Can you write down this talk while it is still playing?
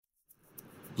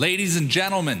Ladies and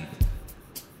gentlemen,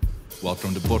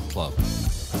 welcome to Book Club.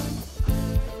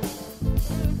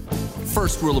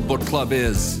 First rule of Book Club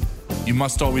is you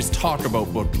must always talk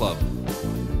about Book Club.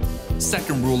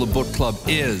 Second rule of Book Club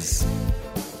is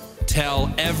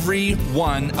tell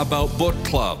everyone about Book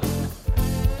Club.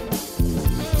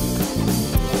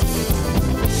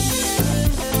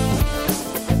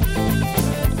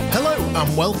 Hello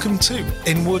and welcome to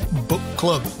Inward Book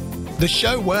Club, the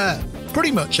show where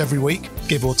pretty much every week,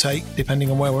 give or take, depending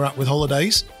on where we're at with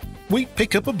holidays, we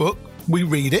pick up a book, we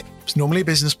read it, it's normally a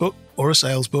business book or a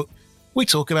sales book, we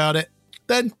talk about it,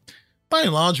 then by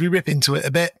and large we rip into it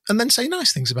a bit and then say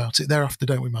nice things about it thereafter,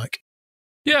 don't we, Mike?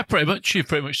 Yeah, pretty much. You've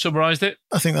pretty much summarised it.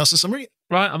 I think that's the summary.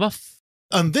 Right, I'm off.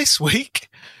 And this week,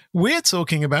 we're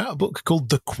talking about a book called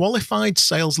The Qualified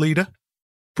Sales Leader,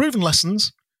 Proven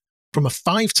Lessons from a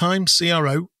 5-time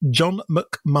CRO, John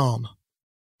McMahon.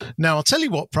 Now, I'll tell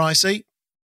you what, Pricey,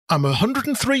 I'm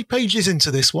 103 pages into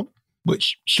this one,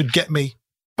 which should get me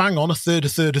bang on a third.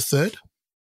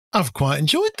 I've quite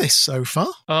enjoyed this so far.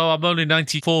 Oh, I'm only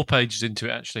 94 pages into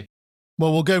it, actually.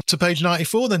 Well, we'll go to page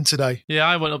 94 then today. Yeah,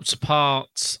 I went up to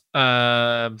part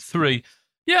 3.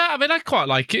 Yeah, I mean, I quite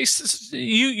like it.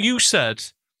 You said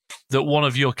that one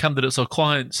of your candidates or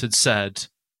clients had said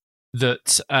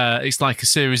that it's like a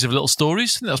series of little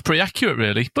stories. I think that's pretty accurate,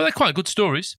 really. But they're quite good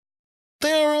stories.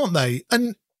 They are, aren't they?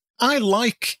 And I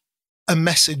like a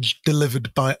message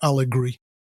delivered by allegory.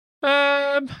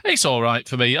 It's all right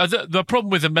for me. The problem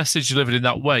with a message delivered in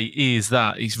that way is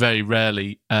that it's very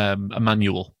rarely a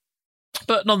manual.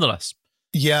 But nonetheless.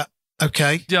 Yeah,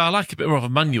 okay. Yeah, I like a bit more of a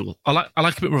manual. I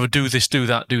like a bit more of a do this, do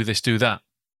that, do this, do that.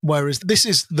 Whereas this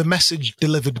is the message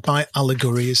delivered by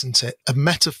allegory, isn't it? A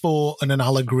metaphor and an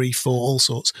allegory for all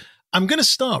sorts. I'm going to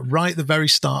start right at the very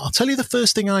start. I'll tell you the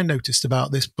first thing I noticed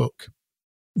about this book.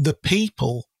 The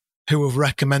people who have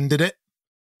recommended it.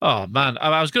 Oh man,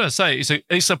 I was going to say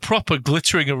it's a proper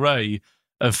glittering array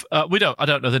of. I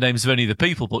don't know the names of any of the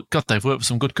people, but God, they've worked for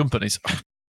some good companies.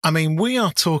 I mean, we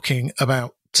are talking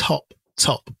about top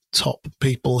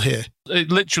people here.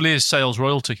 It literally is sales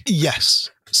royalty.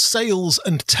 Yes, sales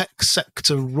and tech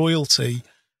sector royalty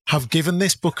have given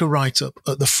this book a write-up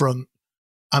at the front.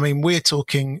 I mean, we're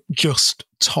talking just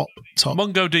top.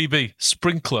 MongoDB,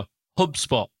 Sprinkler,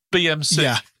 HubSpot, BMC.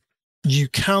 Yeah. You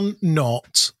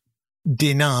cannot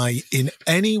deny in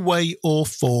any way or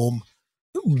form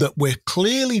that we're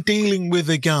clearly dealing with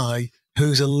a guy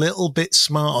who's a little bit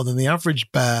smarter than the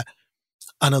average bear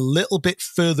and a little bit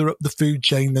further up the food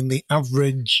chain than the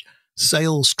average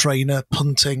sales trainer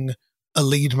punting a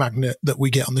lead magnet that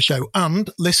we get on the show. And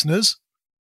listeners,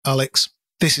 Alex,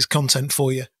 this is content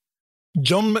for you.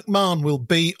 John McMahon will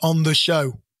be on the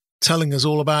show telling us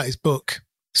all about his book.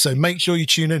 So make sure you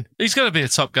tune in. He's going to be a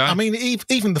top guy. I mean,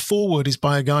 even the foreword is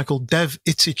by a guy called Dev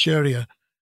Ittycheria,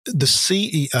 the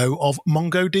CEO of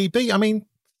MongoDB. I mean,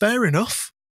 fair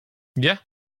enough. Yeah.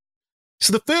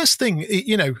 So the first thing,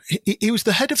 he was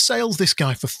the head of sales, this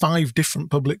guy, for 5 different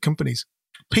public companies.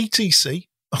 PTC,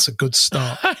 that's a good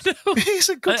start. I know. It's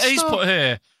a good start. He's put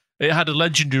here, it had a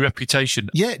legendary reputation.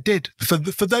 Yeah, it did. For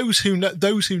those who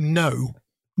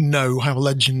know how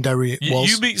legendary it was.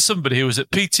 You meet somebody who was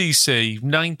at PTC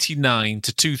 99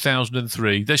 to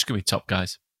 2003. They're just going to be top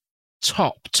guys.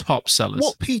 Top sellers.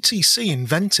 What PTC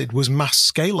invented was mass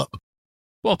scale-up.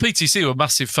 Well, PTC were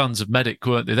massive fans of Medic,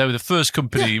 weren't they? They were the first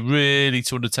company really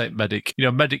to undertake Medic.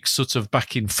 Medic's sort of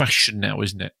back in fashion now,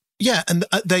 isn't it? Yeah, and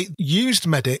they used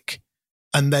Medic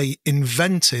and they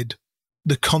invented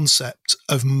the concept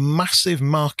of massive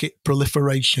market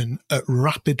proliferation at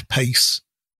rapid pace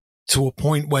to a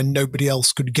point where nobody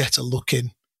else could get a look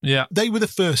in. Yeah. They were the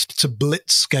first to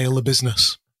blitz scale a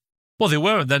business. Well, they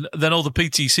were. And then all the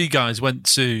PTC guys went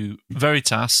to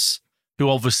Veritas, who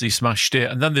obviously smashed it.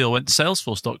 And then they all went to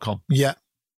Salesforce.com. Yeah.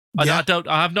 I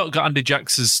have not got Andy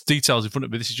Jackson's details in front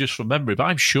of me. This is just from memory, but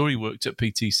I'm sure he worked at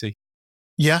PTC.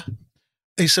 Yeah.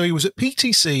 So he was at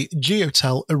PTC,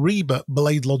 Geotel, Ariba,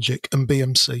 BladeLogic, and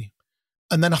BMC.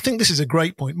 And then I think this is a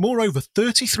great point. Moreover,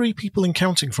 33 people and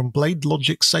counting from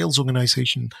BladeLogic's sales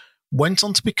organization went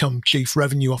on to become chief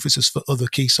revenue officers for other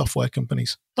key software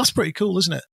companies. That's pretty cool,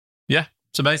 isn't it? Yeah,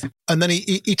 it's amazing. And then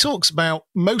he talks about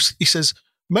he says,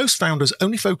 most founders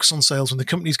only focus on sales when the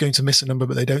company's going to miss a number,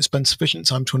 but they don't spend sufficient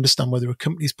time to understand whether a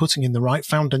company is putting in the right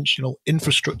foundational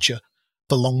infrastructure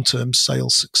for long-term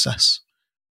sales success.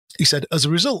 He said, as a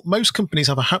result, most companies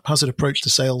have a haphazard approach to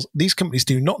sales. These companies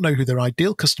do not know who their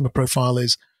ideal customer profile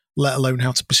is, let alone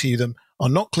how to pursue them, are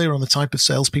not clear on the type of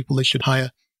salespeople they should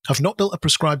hire, have not built a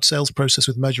prescribed sales process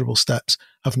with measurable steps,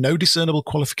 have no discernible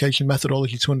qualification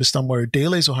methodology to understand where a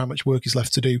deal is or how much work is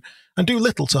left to do, and do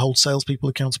little to hold salespeople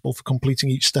accountable for completing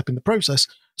each step in the process,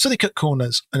 so they cut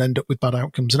corners and end up with bad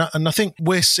outcomes. And I think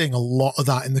we're seeing a lot of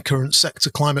that in the current sector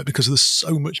climate because there's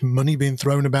so much money being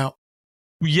thrown about.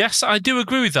 Yes, I do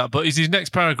agree with that, but his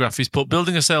next paragraph is put,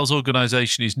 building a sales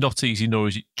organisation is not easy, nor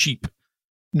is it cheap.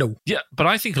 No. Yeah, but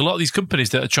I think a lot of these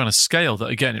companies that are trying to scale, that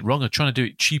are getting it wrong, are trying to do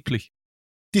it cheaply.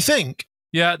 Do you think?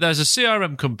 Yeah, there's a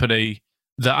CRM company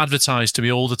that advertised to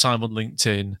me all the time on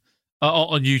LinkedIn,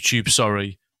 on YouTube,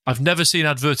 sorry. I've never seen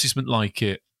advertisement like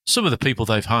it. Some of the people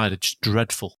they've hired are just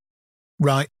dreadful.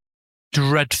 Right.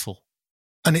 Dreadful.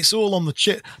 And it's all on the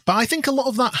chip. But I think a lot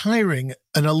of that hiring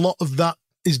and a lot of that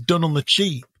is done on the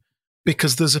cheap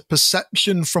because there's a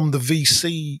perception from the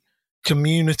VC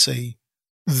community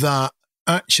that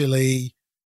actually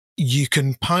you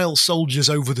can pile soldiers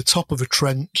over the top of a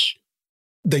trench.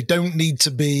 They don't need to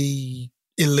be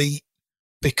elite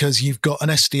because you've got an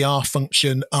SDR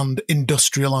function and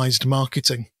industrialized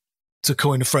marketing, to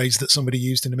coin a phrase that somebody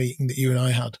used in a meeting that you and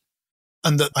I had.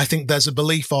 And that I think there's a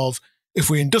belief of if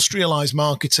we industrialize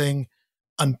marketing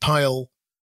and pile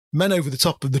men over the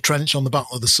top of the trench on the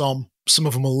Battle of the Somme, some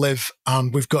of them will live,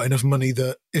 and we've got enough money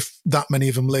that if that many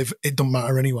of them live, it doesn't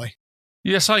matter anyway.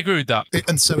 Yes, I agree with that.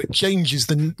 And so it changes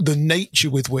the nature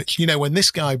with which, when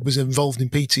this guy was involved in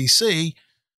PTC,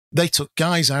 they took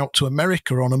guys out to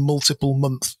America on a multiple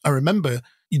month. I remember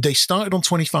they started on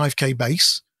 25k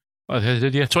base.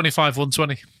 Yeah, 25,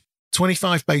 120.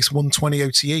 25 base, 120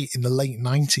 OTE in the late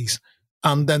 90s.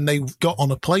 And then they got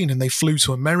on a plane and they flew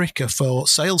to America for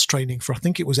sales training for, I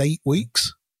think it was 8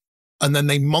 weeks. And then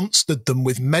they monstered them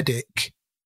with Medic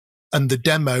and the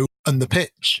demo and the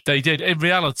pitch. They did. In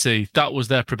reality, that was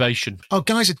their probation. Oh,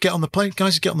 guys would get on the plane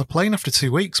after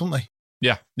 2 weeks, wouldn't they?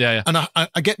 Yeah. And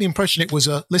I get the impression it was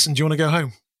listen, do you want to go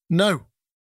home? No.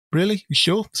 Really? You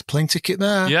sure? There's a plane ticket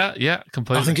there. Yeah,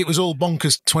 completely. I think it was all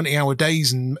bonkers 20-hour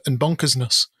days and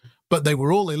bonkersness. But they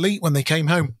were all elite when they came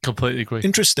home. Completely agree.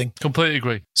 Interesting. Completely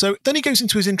agree. So then he goes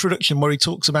into his introduction where he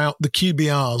talks about the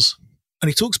QBRs. And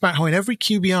he talks about how in every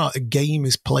QBR, a game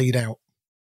is played out.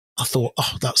 I thought,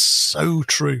 oh, that's so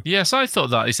true. Yes, I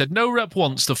thought that. He said, no rep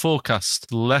wants to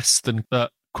forecast less than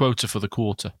quota for the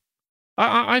quarter.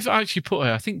 I've actually put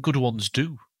here, I think good ones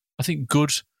do. I think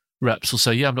good reps will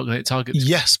say, yeah, I'm not going to hit targets.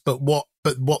 Yes, but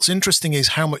what's interesting is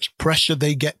how much pressure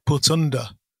they get put under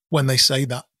when they say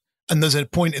that. And there's a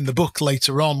point in the book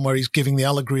later on where he's giving the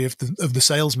allegory of the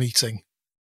sales meeting.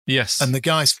 Yes. And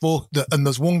and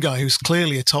there's one guy who's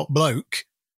clearly a top bloke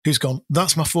who's gone,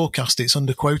 that's my forecast, it's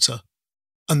under quota.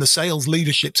 And the sales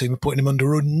leadership team are putting him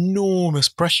under enormous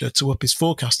pressure to up his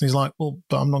forecast. And he's like, well,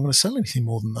 but I'm not going to sell anything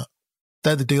more than that.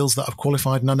 They're the deals that I've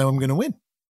qualified and I know I'm going to win.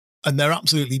 And they're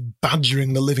absolutely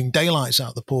badgering the living daylights out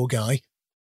of the poor guy.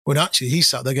 When actually he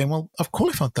sat there going, well, I've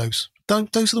qualified those.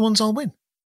 Those are the ones I'll win.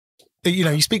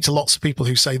 You speak to lots of people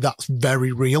who say that's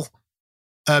very real.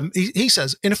 He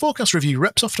says, in a forecast review,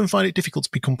 reps often find it difficult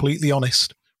to be completely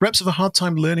honest. Reps have a hard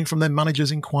time learning from their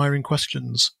managers' inquiring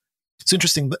questions. It's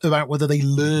interesting about whether they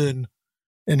learn.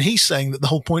 And he's saying that the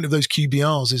whole point of those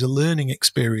QBRs is a learning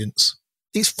experience.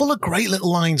 It's full of great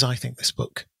little lines, I think, this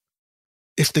book.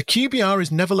 If the QBR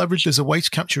is never leveraged as a way to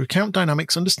capture account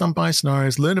dynamics, understand buyer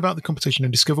scenarios, learn about the competition,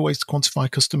 and discover ways to quantify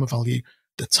customer value,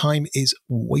 the time is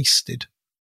wasted.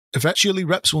 Eventually,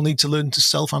 reps will need to learn to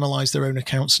self-analyze their own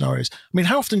account scenarios. I mean,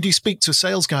 how often do you speak to a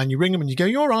sales guy and you ring him and you go,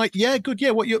 you all right? Yeah, good.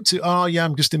 Yeah, what are you up to? Oh, yeah,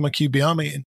 I'm just in my QBR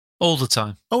meeting. All the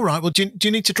time. All right, well, do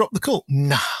you need to drop the call?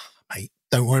 Nah, mate,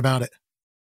 don't worry about it.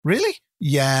 Really?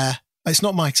 Yeah. It's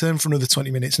not my turn for another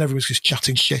 20 minutes and everyone's just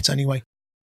chatting shit anyway.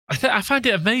 I find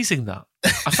it amazing that.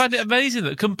 I find it amazing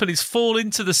that companies fall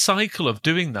into the cycle of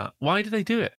doing that. Why do they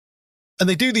do it? And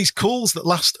they do these calls that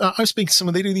last, I was speaking to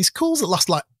someone, they do these calls that last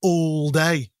like all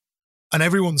day. And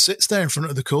everyone sits there in front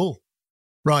of the call.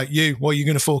 Right, what are you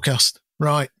going to forecast?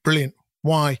 Right, brilliant.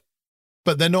 Why?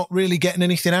 But they're not really getting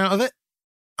anything out of it.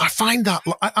 I find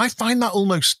that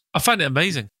almost... I find it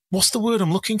amazing. What's the word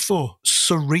I'm looking for?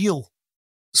 Surreal.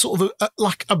 Sort of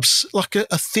like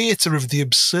a theatre of the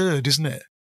absurd, isn't it?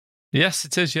 Yes,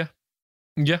 it is, yeah.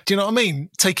 Yeah. Do you know what I mean?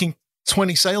 Taking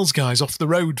 20 sales guys off the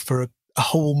road for a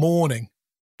whole morning.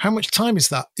 How much time is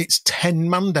that? It's 10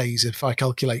 man days, if I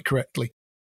calculate correctly.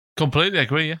 Completely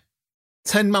agree, yeah.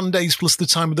 10 man days plus the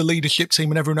time of the leadership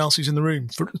team and everyone else who's in the room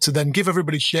to then give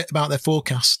everybody shit about their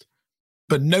forecast.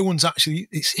 But no one's actually...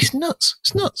 It's nuts.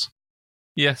 It's nuts.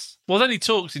 Yes. Well, then he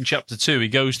talks in chapter 2. He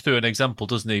goes through an example,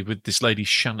 doesn't he, with this lady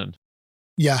Shannon.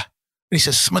 Yeah. And he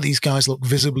says, some of these guys look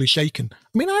visibly shaken.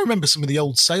 I mean, I remember some of the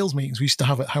old sales meetings we used to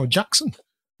have at Howard Jackson.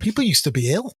 People used to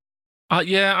be ill.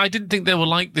 Yeah, I didn't think they were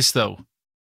like this, though,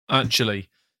 actually,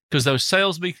 because those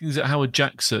sales meetings at Howard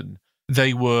Jackson,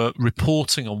 they were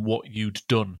reporting on what you'd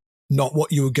done. Not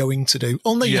what you were going to do.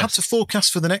 Oh, no, you Yes. had to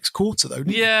forecast for the next quarter, though,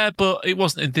 didn't you? Yeah, but it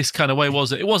wasn't in this kind of way,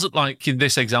 was it? It wasn't like in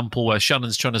this example where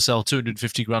Shannon's trying to sell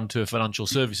 250 grand to a financial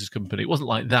services company. It wasn't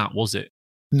like that, was it?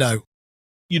 No.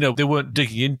 You know, they weren't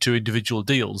digging into individual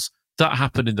deals. That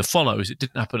happened in the follows. It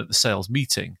didn't happen at the sales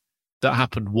meeting. That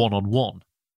happened one-on-one.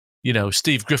 You know,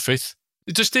 Steve Griffith.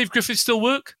 Does Steve Griffith still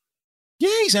work? Yeah,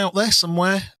 he's out there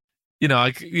somewhere, You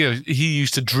know, he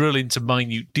used to drill into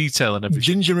minute detail and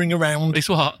everything. gingering around. It's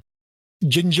what?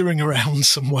 Gingering around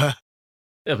somewhere.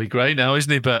 He'll be great now,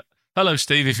 isn't he? But hello,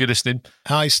 Steve, if you're listening.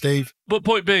 Hi, Steve. But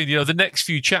point being, you know, the next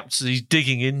few chapters, he's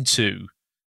digging into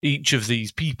each of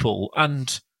these people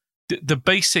and the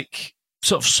basic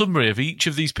sort of summary of each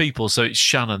of these people. So it's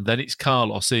Shannon, then it's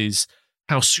Carlos, is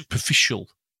how superficial.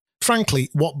 Frankly,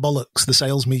 what bollocks the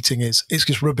sales meeting is. It's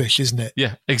just rubbish, isn't it?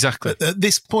 Yeah, exactly. At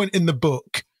this point in the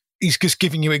book, he's just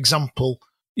giving you example.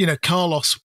 You know,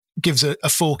 Carlos gives a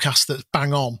forecast that's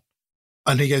bang on.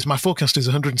 And he goes, my forecast is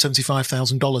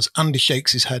 $175,000. Andy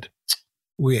shakes his head.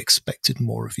 We expected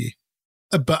more of you.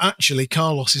 But actually,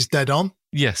 Carlos is dead on.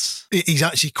 Yes. He's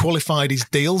actually qualified his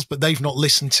deals, but they've not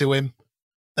listened to him.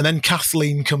 And then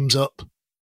Kathleen comes up,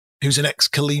 who's an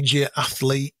ex-collegiate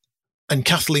athlete. And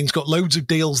Kathleen's got loads of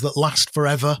deals that last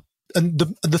forever. And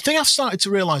the thing I've started to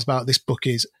realise about this book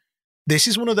is this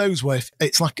is one of those where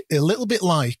it's like a little bit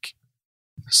like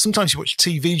sometimes you watch a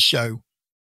TV show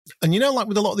and, you know, like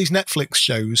with a lot of these Netflix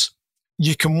shows,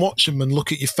 you can watch them and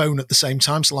look at your phone at the same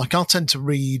time. So like I'll tend to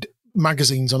read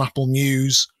magazines on Apple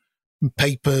News,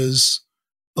 papers,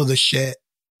 other shit,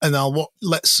 and I'll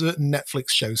let certain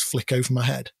Netflix shows flick over my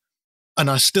head. And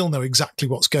I still know exactly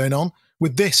what's going on.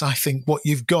 With this, I think what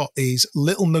you've got is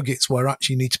little nuggets where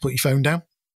actually you need to put your phone down.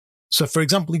 So, for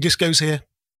example, he just goes here,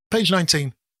 page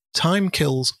 19, time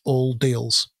kills all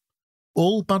deals.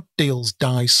 All bad deals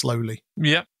die slowly.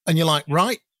 Yeah. And you're like,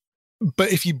 right.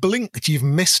 But if you blinked, you've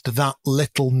missed that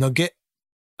little nugget.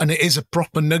 And it is a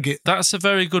proper nugget. That's a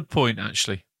very good point,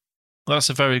 actually. That's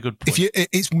a very good point.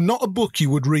 It's not a book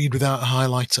you would read without a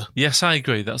highlighter. Yes, I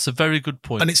agree. That's a very good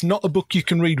point. And it's not a book you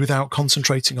can read without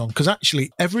concentrating on. Because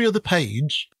actually, every other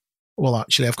page, well,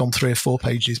 actually, I've gone 3 or 4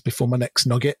 pages before my next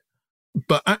nugget.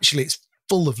 But actually, it's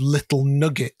full of little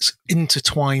nuggets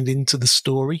intertwined into the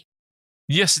story.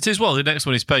 Yes, it is. Well, the next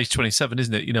one is page 27,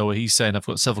 isn't it? You know, where he's saying, I've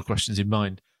got several questions in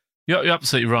mind. You're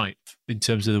absolutely right in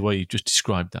terms of the way you just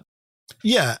described that.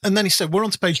 Yeah, and then he said, we're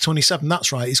on to page 27.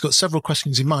 That's right. He's got several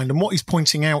questions in mind. And what he's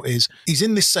pointing out is he's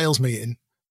in this sales meeting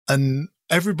and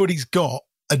everybody's got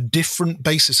a different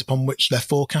basis upon which they're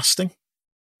forecasting.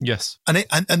 Yes. And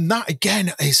that,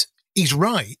 again, is he's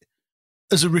right.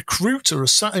 As a recruiter,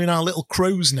 sat in our little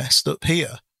crow's nest up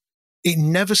here, it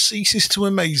never ceases to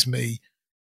amaze me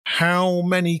how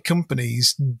many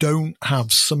companies don't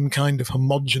have some kind of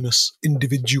homogenous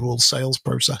individual sales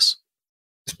process.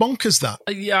 It's bonkers that.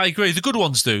 Yeah, I agree. The good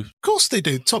ones do. Of course they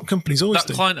do. Top companies always That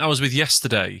do. client I was with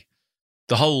yesterday,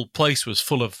 the whole place was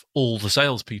full of all the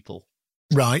salespeople.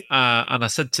 Right. And I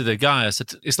said to the guy, I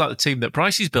said, it's like the team that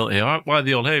Pricey's built here. Why are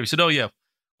they all here? He said, oh, yeah,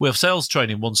 we have sales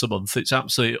training once a month. It's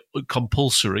absolutely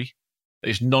compulsory.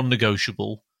 It's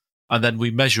non-negotiable. And then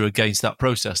we measure against that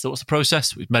process. So what's the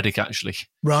process? With Medic, actually.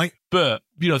 Right. But,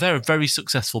 you know, they're a very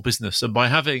successful business. And by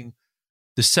having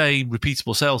the same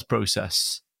repeatable sales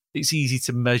process, it's easy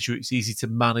to measure, it's easy to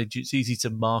manage, it's easy to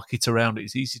market around,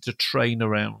 it's easy to train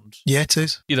around. Yeah, it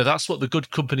is. You know, that's what the good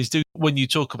companies do. When you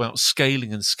talk about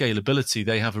scaling and scalability,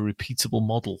 they have a repeatable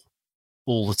model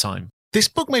all the time. This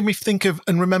book made me think of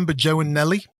and remember Joe and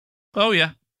Nelly. Oh,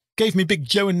 yeah. Gave me big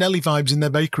Joe and Nelly vibes in their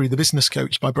bakery, The Business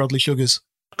Coach by Bradley Sugars.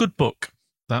 Good book.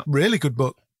 That really good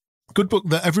book. Good book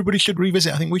that everybody should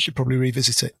revisit. I think we should probably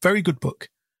revisit it. Very good book.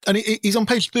 And he's on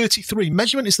page 33.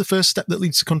 Measurement is the first step that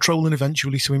leads to control and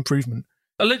eventually to improvement.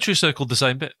 I literally circled the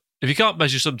same bit. If you can't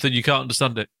measure something, you can't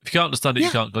understand it. If you can't understand it,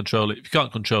 you can't control it. If you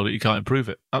can't control it, you can't improve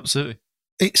it. Absolutely.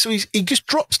 So he just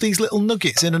drops these little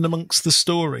nuggets in and amongst the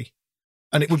story.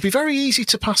 And it would be very easy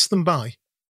to pass them by.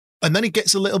 And then it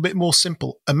gets a little bit more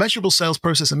simple. A measurable sales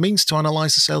process, a means to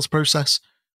analyze the sales process,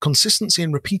 consistency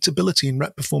and repeatability in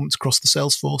rep performance across the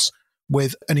sales force,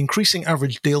 with an increasing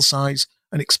average deal size,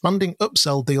 an expanding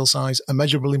upsell deal size, a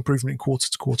measurable improvement in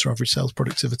quarter-to-quarter average sales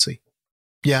productivity.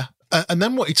 Yeah. And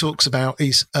then what he talks about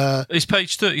is... it's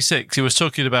page 36. He was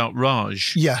talking about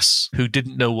Raj. Yes. Who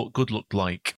didn't know what good looked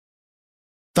like.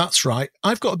 That's right.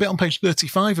 I've got a bit on page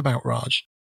 35 about Raj.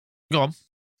 Go on.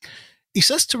 He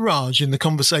says to Raj in the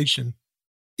conversation,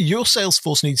 Your sales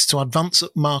force needs to advance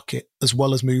up market as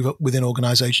well as move up within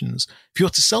organizations. If you're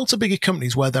to sell to bigger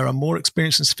companies where there are more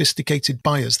experienced and sophisticated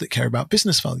buyers that care about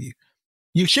business value,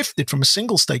 you've shifted from a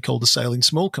single stakeholder sale in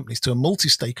small companies to a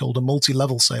multi-stakeholder,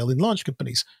 multi-level sale in large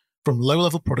companies, from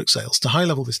low-level product sales to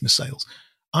high-level business sales.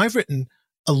 I've written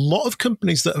a lot of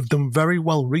companies that have done very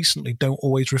well recently don't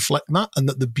always reflect that, and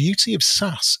that the beauty of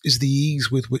SaaS is the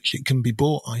ease with which it can be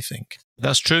bought, I think.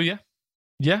 That's true, yeah.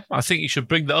 Yeah, I think you should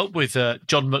bring that up with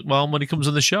John McMahon when he comes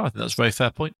on the show. I think that's a very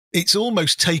fair point. It's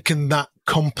almost taken that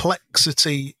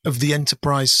complexity of the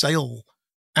enterprise sale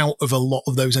out of a lot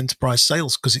of those enterprise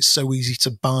sales because it's so easy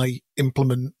to buy,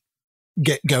 implement,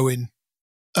 get going.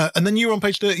 And then you're on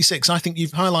page 36. I think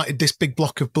you've highlighted this big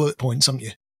block of bullet points, haven't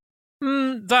you?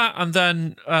 That, and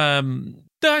then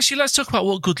actually, let's talk about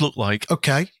what good look like.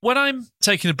 Okay. When I'm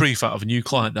taking a brief out of a new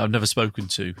client that I've never spoken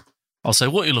to, I'll say,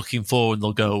 what are you looking for? And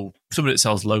they'll go, somebody that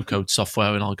sells low-code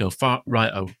software. And I'll go,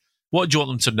 right-o. What do you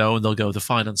want them to know? And they'll go, the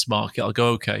finance market. I'll go,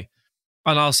 okay.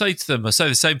 And I'll say to them, I say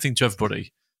the same thing to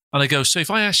everybody. And I go, so if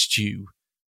I asked you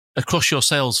across your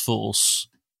sales force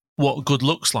what good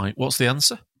looks like, what's the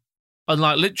answer? And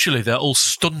like literally, they're all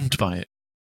stunned by it.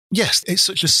 Yes, it's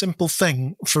such a simple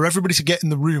thing for everybody to get in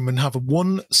the room and have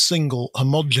one single,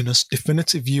 homogenous,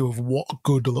 definitive view of what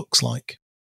good looks like.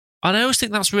 And I always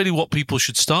think that's really what people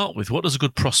should start with. What does a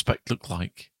good prospect look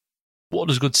like? What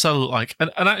does a good seller look like?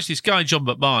 And actually, this guy, John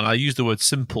McMahon, I use the word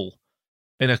simple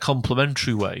in a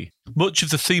complimentary way. Much of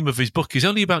the theme of his book is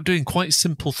only about doing quite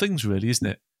simple things, really, isn't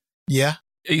it? Yeah.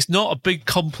 It's not a big,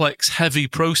 complex, heavy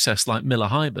process like Miller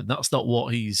Heiman. That's not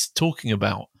what he's talking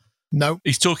about. No.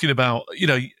 He's talking about,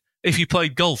 if you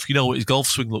played golf, you know what his golf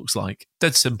swing looks like.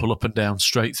 Dead simple, up and down,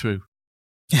 straight through.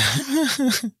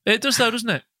 It does, though, doesn't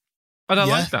it? And I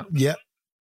like that. Yeah.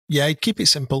 Yeah, he'd keep it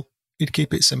simple.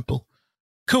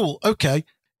 Cool. Okay.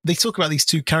 They talk about these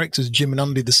two characters, Jim and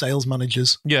Andy, the sales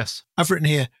managers. Yes. I've written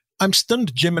here, I'm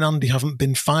stunned Jim and Andy haven't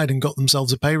been fired and got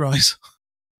themselves a pay rise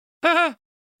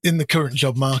in the current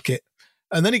job market.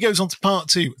 And then he goes on to part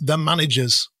 2, the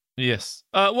managers. Yes.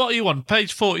 What are you on?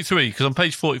 Page 43? Because on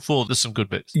page 44, there's some good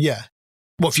bits. Yeah.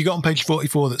 What have you got on page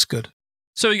 44 that's good?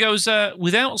 So he goes,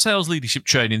 without sales leadership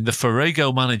training, the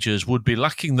Ferrego managers would be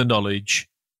lacking the knowledge,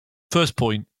 first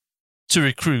point, to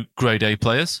recruit grade A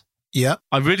players. Yeah.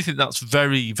 I really think that's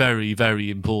very, very, very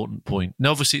important point.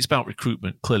 Now, obviously, it's about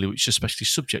recruitment, clearly, which is a specialty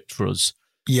subject for us.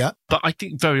 Yeah. But I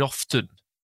think very often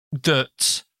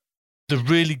that the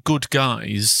really good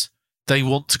guys, they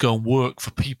want to go and work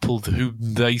for people who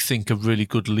they think are really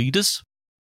good leaders.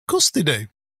 Of course they do.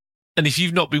 And if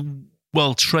you've not been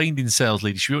well trained in sales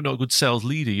leadership, you're not a good sales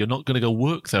leader, you're not going to go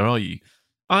work there, are you?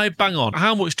 I bang on.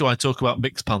 How much do I talk about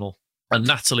Mixpanel? And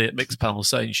Natalie at Mixpanel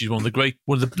saying she's one of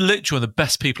the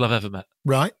best people I've ever met.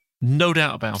 Right. No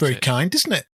doubt about it. Very kind,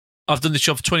 isn't it? I've done this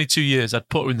job for 22 years. I'd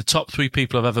put her in the top 3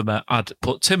 people I've ever met. I'd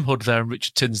put Tim Hood there and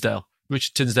Richard Tinsdale.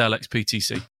 Richard Tinsdale,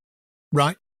 ex-PTC.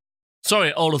 Right.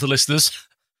 Sorry, all of the listeners,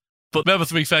 but they're the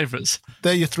 3 favourites.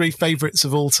 They're your 3 favourites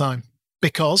of all time.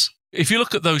 Because? If you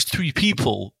look at those 3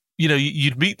 people,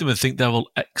 you'd meet them and think they're all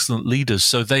excellent leaders,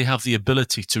 so they have the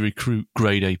ability to recruit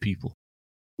grade A people.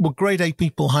 Well, grade A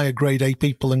people hire grade A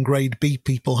people and grade B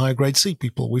people hire grade C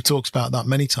people. We've talked about that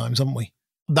many times, haven't we?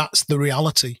 That's the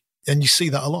reality. And you see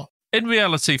that a lot. In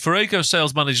reality, Ferrego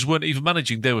sales managers weren't even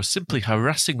managing. They were simply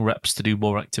harassing reps to do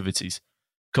more activities,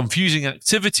 confusing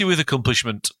activity with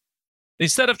accomplishment.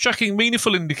 Instead of tracking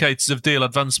meaningful indicators of deal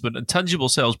advancement and tangible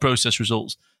sales process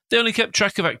results, they only kept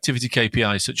track of activity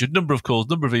KPIs such as number of calls,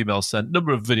 number of emails sent,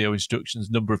 number of video instructions,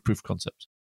 number of proof of concepts.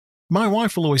 My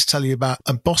wife will always tell you about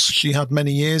a boss she had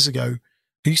many years ago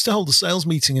who used to hold a sales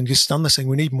meeting and just stand there saying,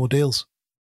 we need more deals.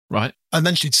 Right. And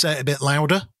then she'd say it a bit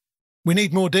louder. We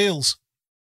need more deals.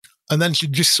 And then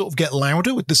she'd just sort of get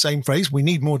louder with the same phrase, we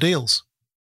need more deals.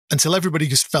 Until everybody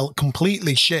just felt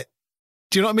completely shit.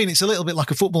 Do you know what I mean? It's a little bit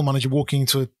like a football manager walking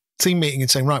into a team meeting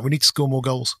and saying, right, we need to score more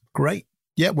goals. Great.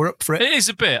 Yeah, we're up for it. It is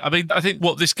a bit. I mean, I think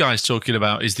what this guy's talking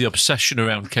about is the obsession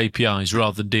around KPIs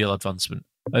rather than deal advancement.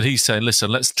 And he's saying, listen,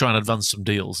 let's try and advance some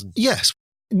deals. Yes.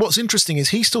 What's interesting is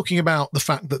he's talking about the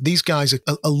fact that these guys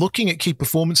are looking at key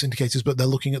performance indicators, but they're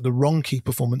looking at the wrong key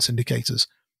performance indicators.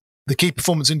 The key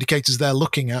performance indicators they're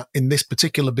looking at in this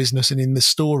particular business and in this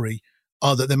story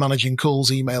are that they're managing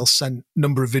calls, emails sent,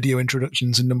 number of video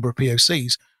introductions, and number of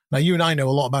POCs. Now, you and I know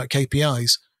a lot about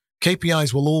KPIs.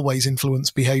 KPIs will always influence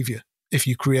behavior if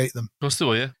you create them. Of course they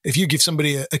will, yeah. If you give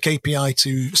somebody a KPI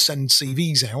to send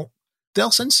CVs out, they'll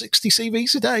send 60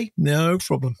 CVs a day. No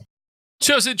problem.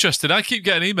 So it's interesting. I keep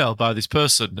getting emailed by this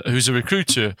person who's a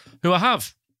recruiter who I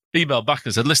have emailed back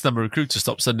and said, listen, I'm a recruiter,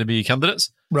 stop sending me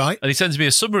candidates. Right. And he sends me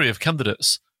a summary of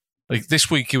candidates. Like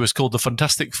this week, he was called the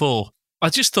Fantastic Four. I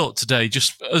just thought today,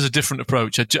 just as a different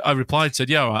approach, I replied, said,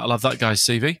 yeah, all right, I'll have that guy's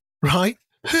CV. Right.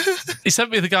 He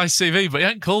sent me the guy's CV, but he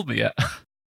hadn't called me yet.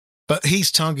 But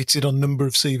he's targeted on number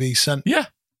of CVs sent. Yeah,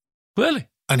 clearly.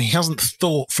 And he hasn't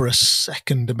thought for a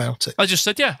second about it. I just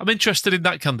said, yeah, I'm interested in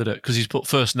that candidate because he's put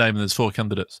first name and there's 4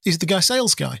 candidates. Is the guy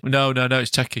sales guy? No,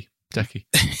 it's techie.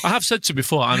 I have said to him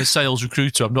before, I'm a sales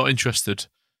recruiter. I'm not interested.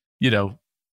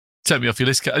 Take me off your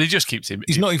list. And he just keeps him.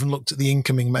 He's not even looked at the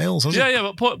incoming mails, has he?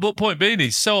 Yeah, but point being,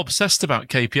 he's so obsessed about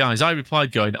KPIs. I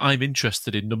replied going, I'm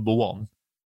interested in number 1.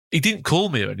 He didn't call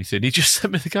me or anything. He just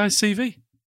sent me the guy's CV.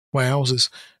 Wowzers.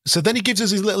 So then he gives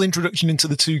us his little introduction into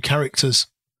the 2 characters,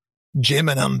 Jim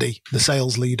and Andy, the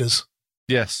sales leaders.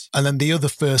 Yes. And then the other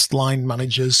first line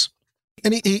managers.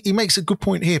 And he makes a good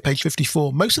point here, page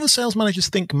 54. Most of the sales managers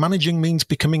think managing means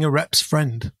becoming a rep's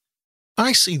friend.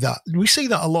 I see that. We see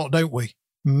that a lot, don't we?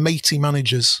 Matey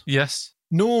managers. Yes.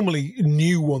 Normally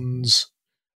new ones.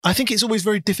 I think it's always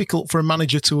very difficult for a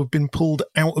manager to have been pulled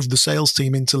out of the sales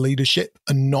team into leadership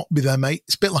and not be their mate.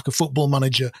 It's a bit like a football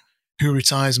manager who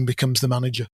retires and becomes the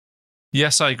manager.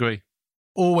 Yes, I agree.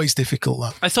 Always difficult,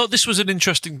 that. I thought this was an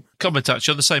interesting comment,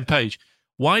 actually, on the same page.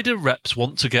 Why do reps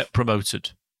want to get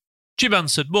promoted? Jim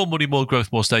answered, more money, more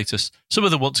growth, more status. Some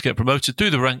of them want to get promoted through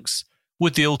the ranks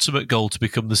with the ultimate goal to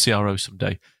become the CRO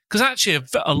someday. Because actually,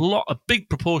 a big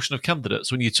proportion of candidates,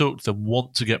 when you talk to them,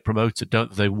 want to get promoted,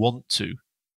 don't they? They want to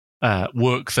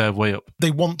work their way up.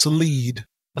 They want to lead.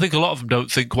 I think a lot of them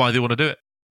don't think why they want to do it.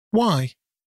 Why?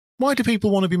 Why do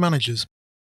people want to be managers?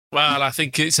 Well, I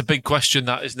think it's a big question,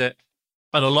 that, isn't it?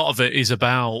 And a lot of it is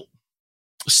about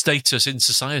status in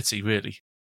society, really.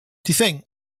 Do you think?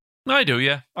 I do,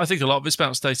 yeah. I think a lot of it's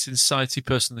about status in society,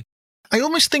 personally. I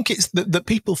almost think it's that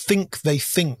people think they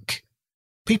think.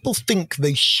 People think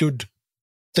they should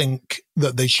think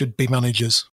that they should be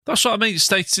managers. That's what I mean.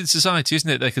 Status in society, isn't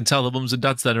it? They can tell their mums and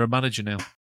dads they're a manager now.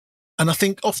 And I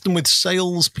think often with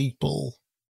salespeople,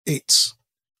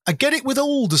 I get it with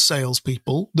older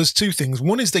salespeople. There's 2 things.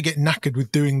 One is they get knackered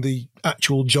with doing the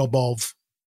actual job of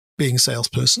being a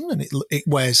salesperson, and it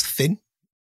wears thin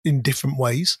in different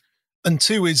ways. And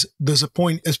 2 is there's a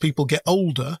point as people get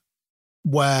older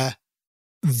where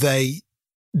they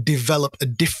develop a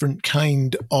different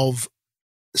kind of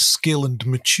skill and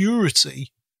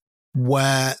maturity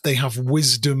where they have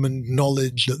wisdom and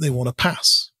knowledge that they want to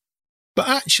pass. But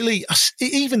actually,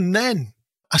 even then,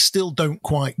 I still don't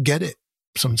quite get it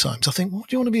sometimes. I think, what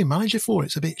do you want to be a manager for?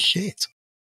 It's a bit shit.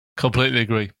 Completely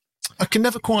agree. I can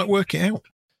never quite work it out.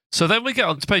 So then we get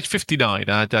on to page 59.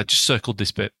 I just circled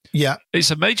this bit. Yeah.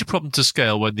 It's a major problem to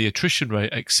scale when the attrition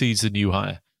rate exceeds the new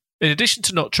hire. In addition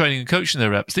to not training and coaching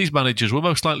their reps, these managers were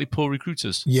most likely poor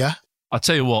recruiters. Yeah. I'll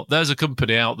tell you what, there's a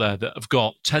company out there that have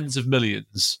got tens of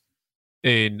millions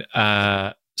in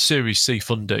Series C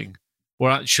funding,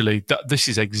 where actually this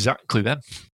is exactly them.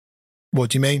 What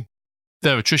do you mean?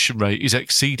 Their attrition rate is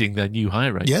exceeding their new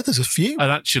hire rate. Yeah, there's a few.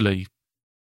 And actually,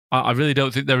 I really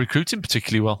don't think they're recruiting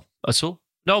particularly well at all.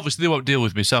 No, obviously they won't deal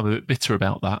with me, so I'm a bit bitter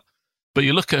about that. But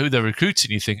you look at who they're recruiting,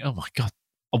 you think, oh my God,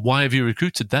 why have you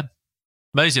recruited them?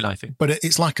 Amazing, I think. But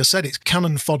it's like I said, it's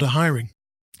cannon fodder hiring.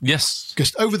 Yes.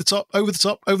 Just over the top,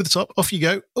 off you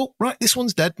go. Oh, right, this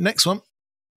one's dead. Next one.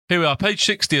 Here we are, page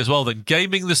 60 as well then,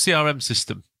 gaming the CRM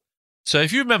system. So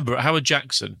if you remember at Howard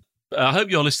Jackson, I hope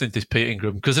you're listening to this, Pete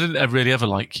Ingram, because I didn't really ever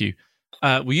like you.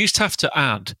 We used to have to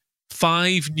add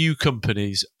 5 new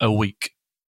companies a week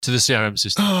to the CRM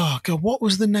system. Oh, God, what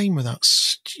was the name of that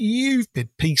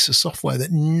stupid piece of software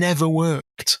that never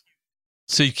worked?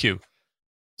 CQ.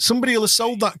 Somebody will have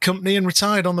sold that company and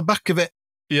retired on the back of it.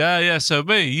 Yeah. So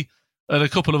me and a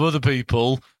couple of other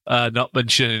people, not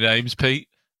mentioning names, Pete,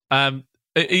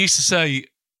 he used to say,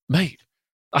 mate,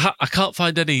 I can't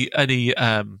find any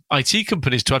IT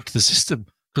companies to add to the system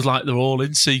because they're all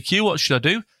in CQ. What should I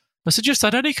do? I said, just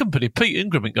add any company. Pete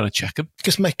Ingram ain't going to check them.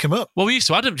 Just make them up. Well, we used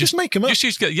to add them. Just make them up. Just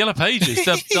used to get yellow pages.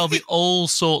 There'll be all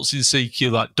sorts in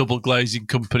CQ, like double glazing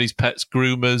companies, pets,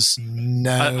 groomers.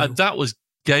 No. And that was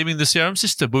gaming the CRM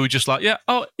system. We were just like,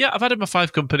 I've added my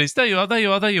 5 companies. There you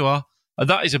are. And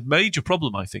that is a major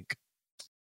problem, I think.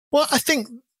 Well, I think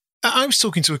I was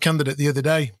talking to a candidate the other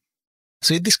day.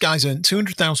 So this guy's earned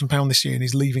 £200,000 this year and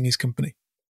he's leaving his company.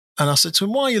 And I said to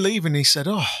him, why are you leaving? He said,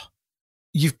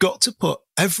 you've got to put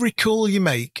every call you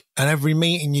make and every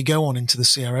meeting you go on into the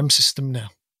CRM system now.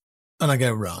 And I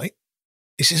go, right.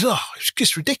 He says, it's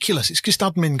just ridiculous. It's just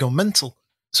admin gone mental.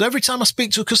 So every time I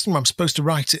speak to a customer, I'm supposed to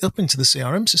write it up into the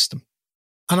CRM system.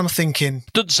 And I'm thinking...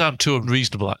 Doesn't sound too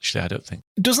unreasonable, actually, I don't think.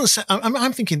 It doesn't.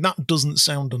 I'm thinking that doesn't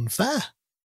sound unfair.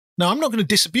 Now, I'm not going to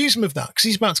disabuse him of that because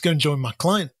he's about to go and join my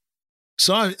client.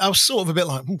 So I was sort of a bit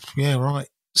like, yeah, right.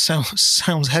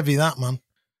 Sounds heavy, that, man.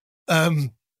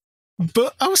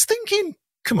 But I was thinking,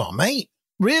 come on, mate.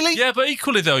 Really? Yeah, but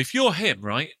equally, though, if you're him,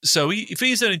 right? So if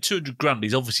he's earning 200 grand,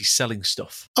 he's obviously selling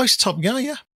stuff. Oh, he's a top guy,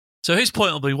 yeah. So his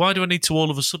point will be, why do I need to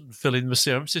all of a sudden fill in the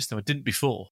CRM system? I didn't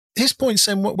before. His point's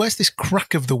saying, where's this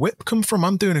crack of the whip come from?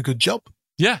 I'm doing a good job.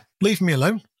 Yeah. Leave me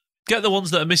alone. Get the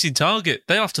ones that are missing target.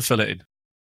 They'll have to fill it in.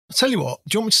 I'll tell you what,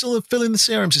 do you want me to still fill in the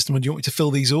CRM system, or do you want me to fill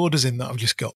these orders in that I've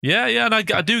just got? Yeah, and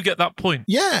I do get that point.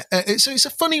 Yeah, it's a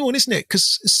funny one, isn't it?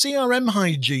 Because CRM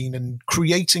hygiene and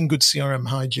creating good CRM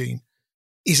hygiene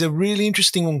is a really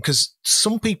interesting one, because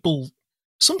some people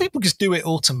just do it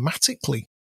automatically.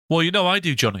 Well, you know I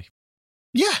do, Johnny.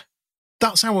 Yeah,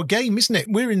 that's our game, isn't it?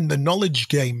 We're in the knowledge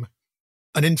game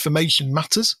and information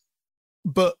matters.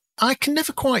 But I can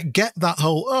never quite get that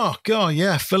whole, oh, God,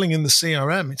 yeah, filling in the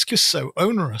CRM. It's just so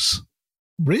onerous.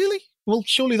 Really? Well,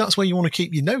 surely that's where you want to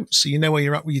keep your notes so you know where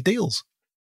you're at with your deals.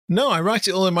 No, I write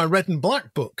it all in my red and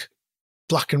black book.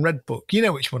 Black and red book. You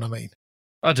know which one I mean.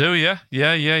 I do, yeah.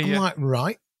 I'm like,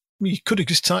 right. Well, you could have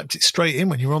just typed it straight in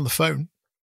when you were on the phone.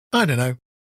 I don't know.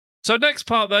 So next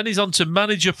part then is on to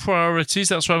manager priorities.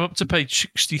 That's where I'm up to page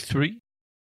 63.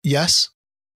 Yes.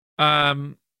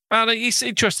 And it's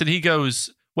interesting. He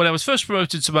goes, when I was first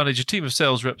promoted to manage a team of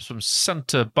sales reps from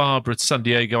Santa Barbara to San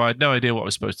Diego, I had no idea what I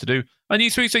was supposed to do. I knew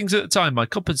three things at the time. My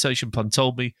compensation plan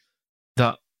told me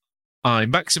that I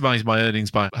maximize my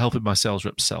earnings by helping my sales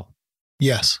reps sell.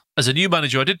 Yes. As a new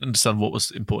manager, I didn't understand what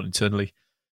was important internally.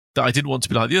 That I didn't want to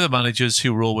be like the other managers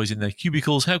who were always in their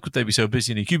cubicles. How could they be so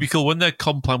busy in a cubicle when their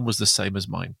comp plan was the same as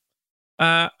mine?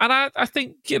 And I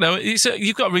think, you've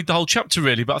got to read the whole chapter,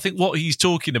 really, but I think what he's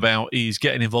talking about is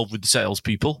getting involved with the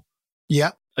salespeople.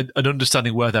 Yeah. And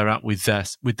understanding where they're at with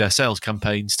their sales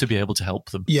campaigns to be able to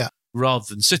help them. Yeah. Rather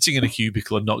than sitting in a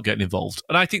cubicle and not getting involved.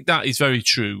 And I think that is very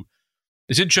true.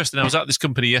 It's interesting. I was at this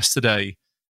company yesterday.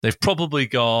 They've probably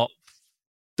got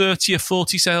 30 or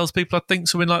 40 salespeople, I think,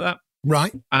 something like that.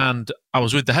 Right. And I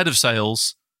was with the head of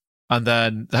sales, and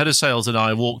then the head of sales and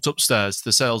I walked upstairs to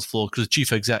the sales floor because the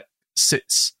chief exec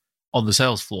sits on the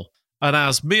sales floor. And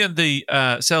as me and the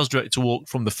sales director walked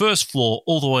from the first floor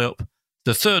all the way up to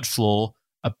the third floor,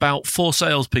 about 4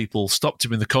 salespeople stopped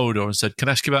him in the corridor and said, "Can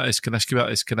I ask you about this? Can I ask you about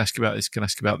this? Can I ask you about this? Can I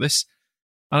ask you about this?"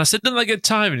 And I said, "Doesn't that get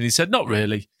tiring?" And he said, "Not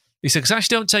really." He said, "Because I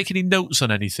actually don't take any notes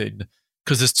on anything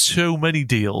because there's so many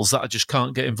deals that I just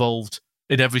can't get involved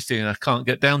in everything and I can't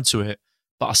get down to it.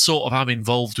 But I sort of am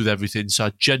involved with everything. So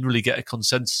I generally get a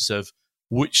consensus of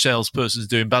which salesperson's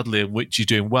doing badly and which is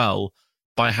doing well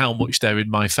by how much they're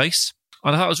in my face."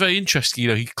 And I thought it was very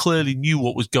interesting. He clearly knew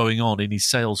what was going on in his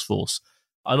sales force.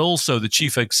 And also the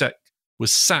chief exec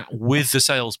was sat with the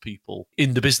salespeople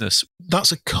in the business.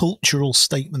 That's a cultural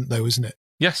statement, though, isn't it?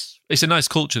 Yes. It's a nice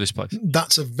culture, this place.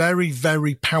 That's a very,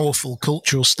 very powerful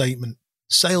cultural statement.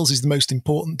 Sales is the most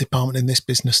important department in this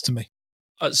business to me.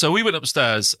 So we went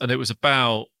upstairs and it was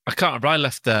about, I can't remember, I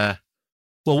left there.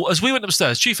 Well, as we went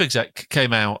upstairs, chief exec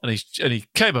came out and he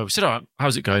came over. He said, "All right,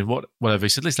 how's it going?" Whatever. He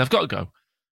said, "Listen, I've got to go."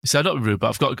 He said, "I'm not rude, but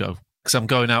I've got to go because I'm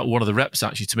going out with one of the reps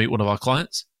actually to meet one of our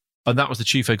clients." And that was the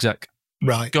chief exec.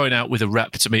 Right. Going out with a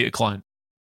rep to meet a client.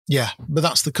 Yeah, but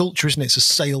that's the culture, isn't it? It's a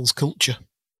sales culture.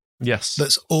 Yes.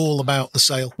 That's all about the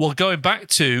sale. Well, going back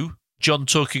to John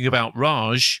talking about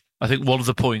Raj, I think one of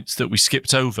the points that we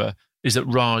skipped over is that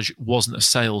Raj wasn't a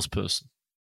salesperson.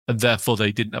 And therefore,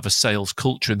 they didn't have a sales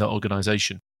culture in that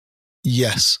organization.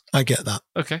 Yes, I get that.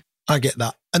 Okay. I get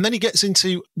that. And then he gets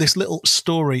into this little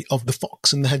story of the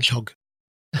fox and the hedgehog.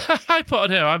 I put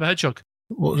on here, I'm a hedgehog.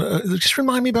 Well, just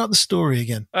remind me about the story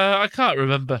again. I can't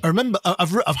remember. I remember, I've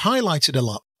highlighted a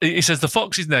lot. It says the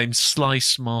fox's name's Sly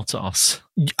Smartass.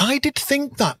 I did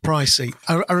think that, Pricey.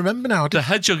 I remember now. The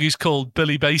hedgehog is called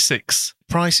Billy Basics.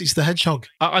 Pricey's the hedgehog.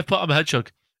 I put I'm a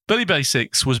hedgehog. Billy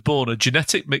Basics was born a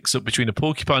genetic mix-up between a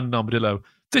porcupine and an armadillo.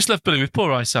 This left Billy with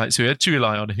poor eyesight, so he had to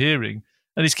rely on hearing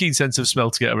and his keen sense of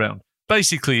smell to get around.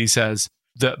 Basically, he says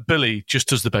that Billy just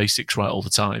does the basics right all the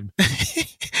time.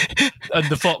 And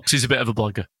the fox is a bit of a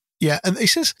blogger. Yeah, and he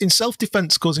says, in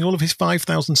self-defense, causing all of his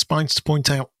 5,000 spines to point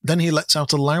out, then he lets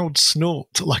out a loud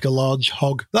snort like a large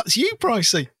hog. That's you,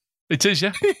 Pricey. It is,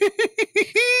 yeah.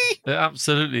 It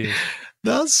absolutely is.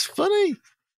 That's funny.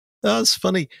 That's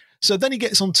funny. So then he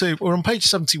gets on to, we're on page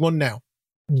 71 now,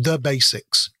 the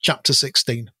basics, chapter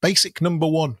 16. Basic number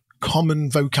 1, common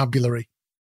vocabulary.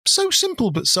 So simple,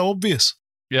 but so obvious.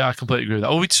 Yeah, I completely agree with that.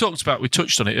 Oh, we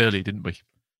touched on it earlier, didn't we?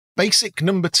 Basic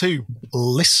number 2,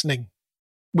 listening.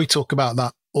 We talk about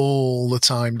that all the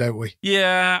time, don't we?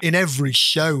 Yeah. In every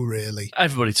show, really.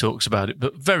 Everybody talks about it,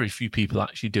 but very few people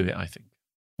actually do it, I think.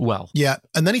 well. Yeah.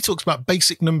 And then he talks about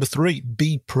basic number 3,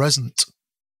 be present.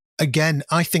 Again,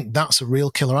 I think that's a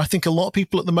real killer. I think a lot of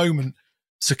people at the moment...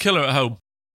 It's a killer at home.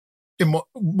 In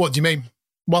what do you mean?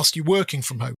 Whilst you're working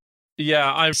from home?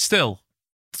 Yeah, I'm still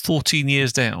 14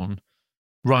 years down,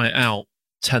 write out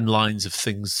 10 lines of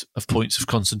things, of points of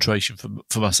concentration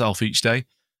for myself each day.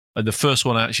 And the first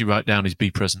one I actually write down is be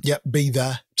present. Yeah, be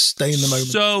there. Stay in the moment.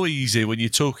 So easy when you're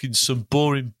talking to some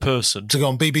boring person. To go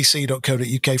on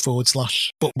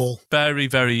bbc.co.uk/football. Very,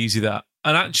 very easy that.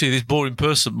 And actually, this boring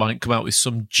person might come out with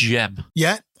some gem.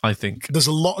 Yeah. I think. There's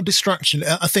a lot of distraction.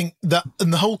 I think that,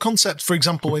 and the whole concept, for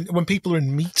example, when people are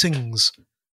in meetings,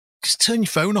 just turn your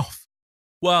phone off.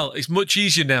 Well, it's much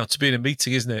easier now to be in a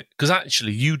meeting, isn't it? Because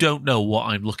actually, you don't know what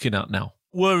I'm looking at now.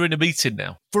 We're in a meeting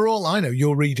now. For all I know,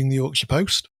 you're reading the Yorkshire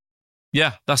Post.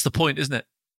 Yeah, that's the point, isn't it?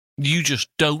 You just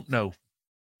don't know.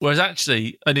 Whereas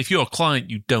actually, and if you're a client,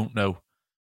 you don't know.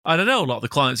 And I know a lot of the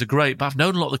clients are great, but I've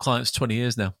known a lot of the clients 20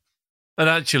 years now. And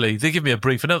actually, they give me a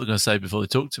brief. I know what they're going to say before they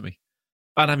talk to me.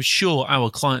 And I'm sure our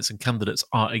clients and candidates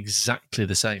are exactly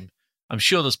the same. I'm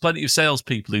sure there's plenty of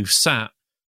salespeople who've sat,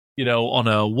 on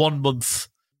a 1 month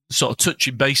sort of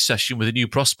touching base session with a new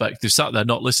prospect. They've sat there,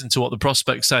 not listened to what the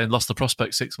prospect's saying, lost the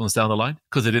prospect 6 months down the line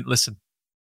because they didn't listen,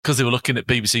 because they were looking at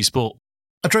BBC Sport.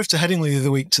 I drove to Headingley the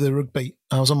other week to the rugby.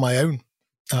 I was on my own.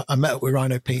 I met up with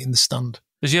Rhino Pete in the stand.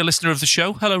 Is he a listener of the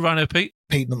show? Hello, Rhino Pete.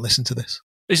 Pete doesn't listen to this.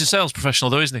 He's a sales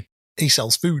professional, though, isn't he? He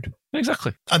sells food.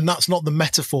 Exactly. And that's not the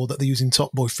metaphor that they use in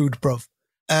Top Boy Food Bruv.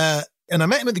 And I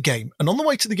met him at the game. And on the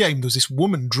way to the game, there was this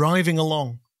woman driving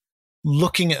along,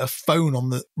 looking at a phone on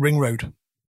the ring road.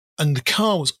 And the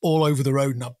car was all over the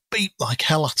road. And I beeped like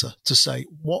hell at her to say,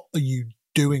 what are you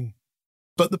doing?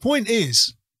 But the point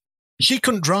is, she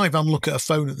couldn't drive and look at her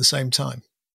phone at the same time.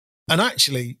 And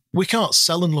actually, we can't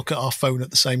sell and look at our phone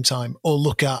at the same time or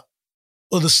look at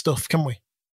other stuff, can we?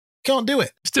 Can't do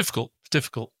it. It's difficult. It's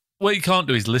difficult. What you can't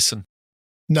do is listen.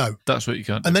 No. That's what you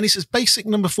can't do. And then he says, basic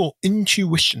number 4,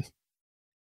 intuition.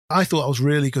 I thought I was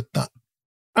really good at that.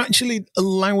 Actually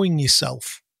allowing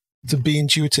yourself to be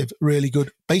intuitive, really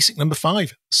good. Basic number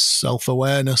 5,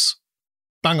 self-awareness.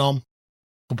 Bang on.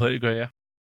 Completely agree, yeah.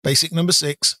 Basic number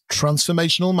 6,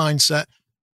 transformational mindset.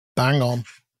 Bang on.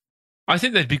 I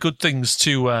think they'd be good things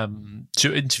to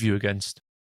interview against.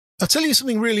 I'll tell you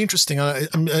something really interesting.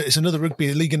 It's another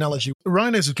rugby league analogy.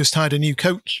 Rhinos have just hired a new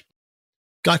coach,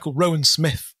 a guy called Rowan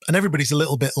Smith, and everybody's a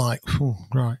little bit like,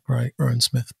 right, Rowan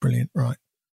Smith, brilliant, right.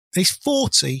 He's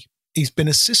 40. He's been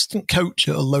assistant coach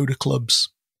at a load of clubs.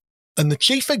 And the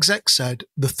chief exec said,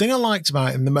 the thing I liked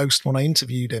about him the most when I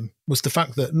interviewed him was the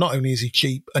fact that not only is he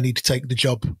cheap and he'd take the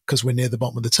job because we're near the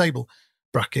bottom of the table,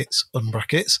 brackets,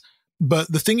 unbrackets,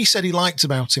 but the thing he said he liked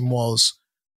about him was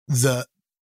that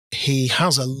he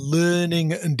has a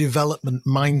learning and development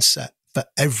mindset for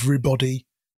everybody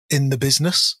in the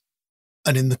business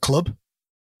and in the club.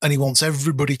 And he wants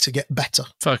everybody to get better.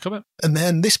 Fair comment. And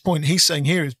then this point he's saying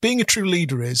here is being a true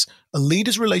leader is a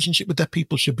leader's relationship with their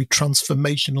people should be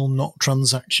transformational, not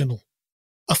transactional.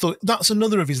 I thought that's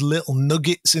another of his little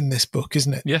nuggets in this book,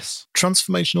 isn't it? Yes.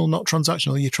 Transformational, not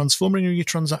transactional. Are you transforming or are you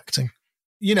transacting?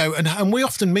 And we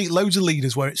often meet loads of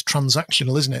leaders where it's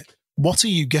transactional, isn't it? What are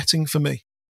you getting for me?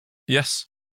 Yes.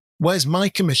 Where's my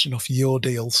commission off your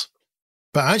deals?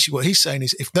 But actually what he's saying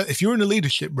is if you're in a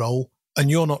leadership role and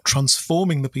you're not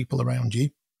transforming the people around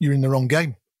you, you're in the wrong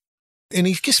game. And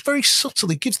he just very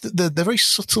subtly gives the very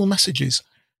subtle messages.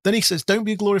 Then he says, don't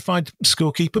be a glorified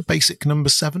scorekeeper, basic number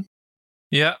 7.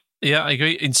 Yeah, I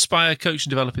agree. Inspire, coach and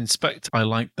develop, inspect. I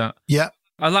like that. Yeah.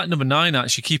 I like number 9,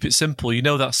 actually. Keep it simple.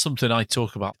 That's something I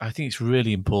talk about. I think it's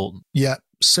really important. Yeah,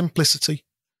 simplicity.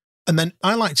 And then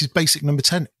I liked his basic number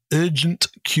 10, urgent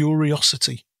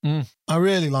curiosity. I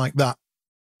really like that.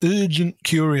 Urgent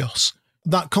curious.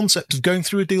 That concept of going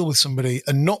through a deal with somebody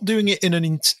and not doing it in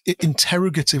an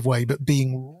interrogative way, but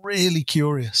being really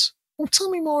curious. Well, tell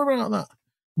me more about that.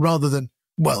 Rather than,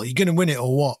 well, you're going to win it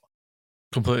or what?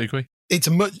 Completely agree.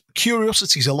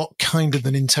 Curiosity is a lot kinder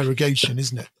than interrogation,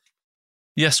 isn't it?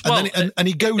 Yes. Well, and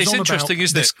he goes on about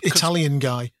this Italian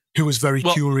guy who was very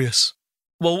curious.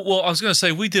 Well, I was going to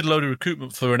say, we did a load of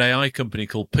recruitment for an AI company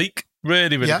called Peak.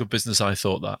 Really, really good business, I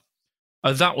thought that.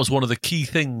 And that was one of the key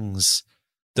things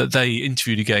that they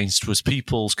interviewed against was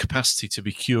people's capacity to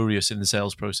be curious in the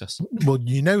sales process. Well,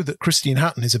 you know that Christian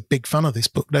Hatton is a big fan of this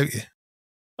book, don't you?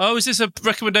 Oh, is this a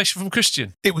recommendation from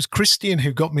Christian? It was Christian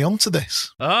who got me onto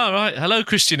this. Oh, right. Hello,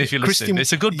 Christian, if you're listening.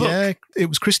 It's a good book. Yeah, it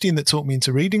was Christian that taught me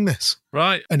into reading this.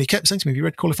 Right. And he kept saying to me, have you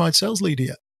read Qualified Sales Leader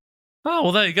yet? Oh,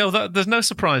 well, there you go. There's no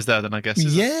surprise there then, I guess.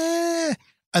 Is there?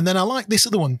 And then I like this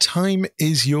other one, time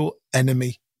is your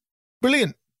enemy.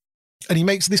 Brilliant. And he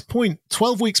makes this point,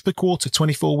 12 weeks per quarter,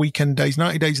 24 weekend days,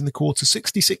 90 days in the quarter,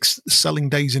 66 selling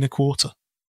days in a quarter.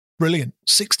 Brilliant.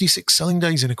 66 selling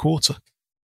days in a quarter.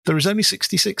 There is only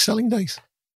 66 selling days.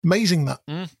 Amazing that.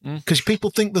 Because people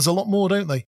think there's a lot more, don't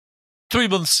they? 3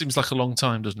 months seems like a long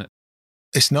time, doesn't it?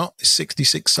 It's not. It's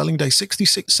 66 selling days,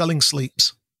 66 selling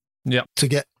sleeps. Yeah. To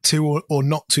get to or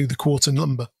not to the quarter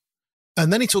number.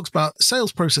 And then he talks about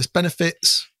sales process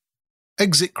benefits,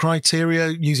 exit criteria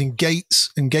using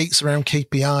gates and gates around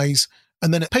KPIs.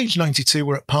 And then at page 92,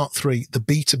 we're at part 3, the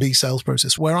B2B sales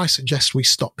process, where I suggest we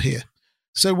stop here.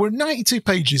 So we're 92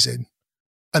 pages in,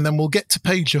 and then we'll get to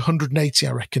page 180,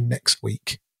 I reckon, next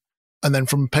week. And then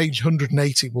from page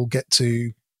 180, we'll get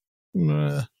to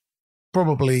maybe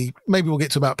we'll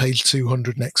get to about page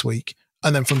 200 next week.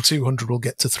 And then from 200, we'll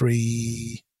get to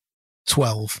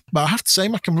 312. But I have to say,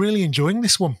 Mac, I'm really enjoying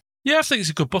this one. Yeah, I think it's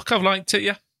a good book. I've liked it,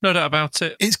 yeah. No doubt about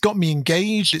it. It's got me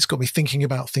engaged. It's got me thinking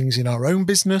about things in our own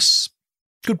business.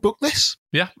 Good book, this.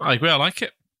 Yeah, I agree. I like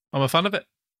it. I'm a fan of it.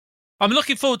 I'm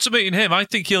looking forward to meeting him. I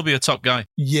think he'll be a top guy.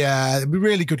 Yeah, it'd be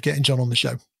really good getting John on the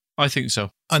show. I think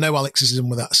so. I know Alex is in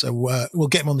with that, so we'll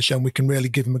get him on the show and we can really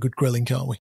give him a good grilling, can't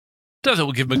we? I don't think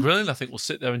we'll give him a grilling. I think we'll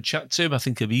sit there and chat to him. I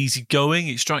think he'll be easygoing.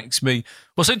 It strikes me.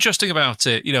 What's interesting about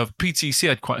it, PTC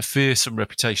had quite a fearsome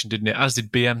reputation, didn't it? As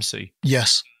did BMC.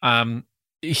 Yes. The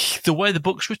way the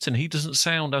book's written, he doesn't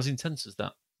sound as intense as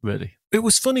that, really. It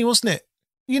was funny, wasn't it?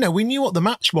 We knew what the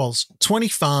match was.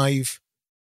 25,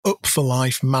 up for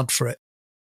life, mad for it.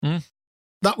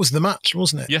 That was the match,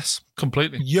 wasn't it? Yes,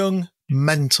 completely. Young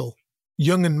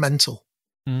and mental.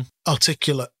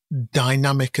 Articulate,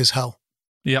 dynamic as hell.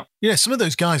 Yeah. Some of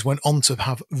those guys went on to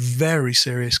have very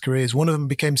serious careers. One of them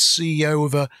became CEO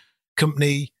of a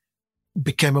company,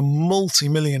 became a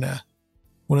multi-millionaire.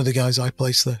 One of the guys I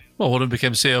placed there. Well, one of them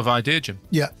became CEO of Ideagym.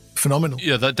 Yeah, phenomenal.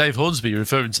 Yeah, that Dave Hornsby you're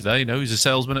referring to there, he's a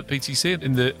salesman at PTC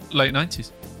in the late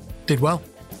 90s. Did well.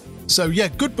 So, yeah,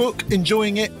 good book,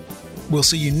 enjoying it. We'll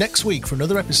see you next week for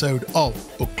another episode of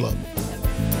Book Club.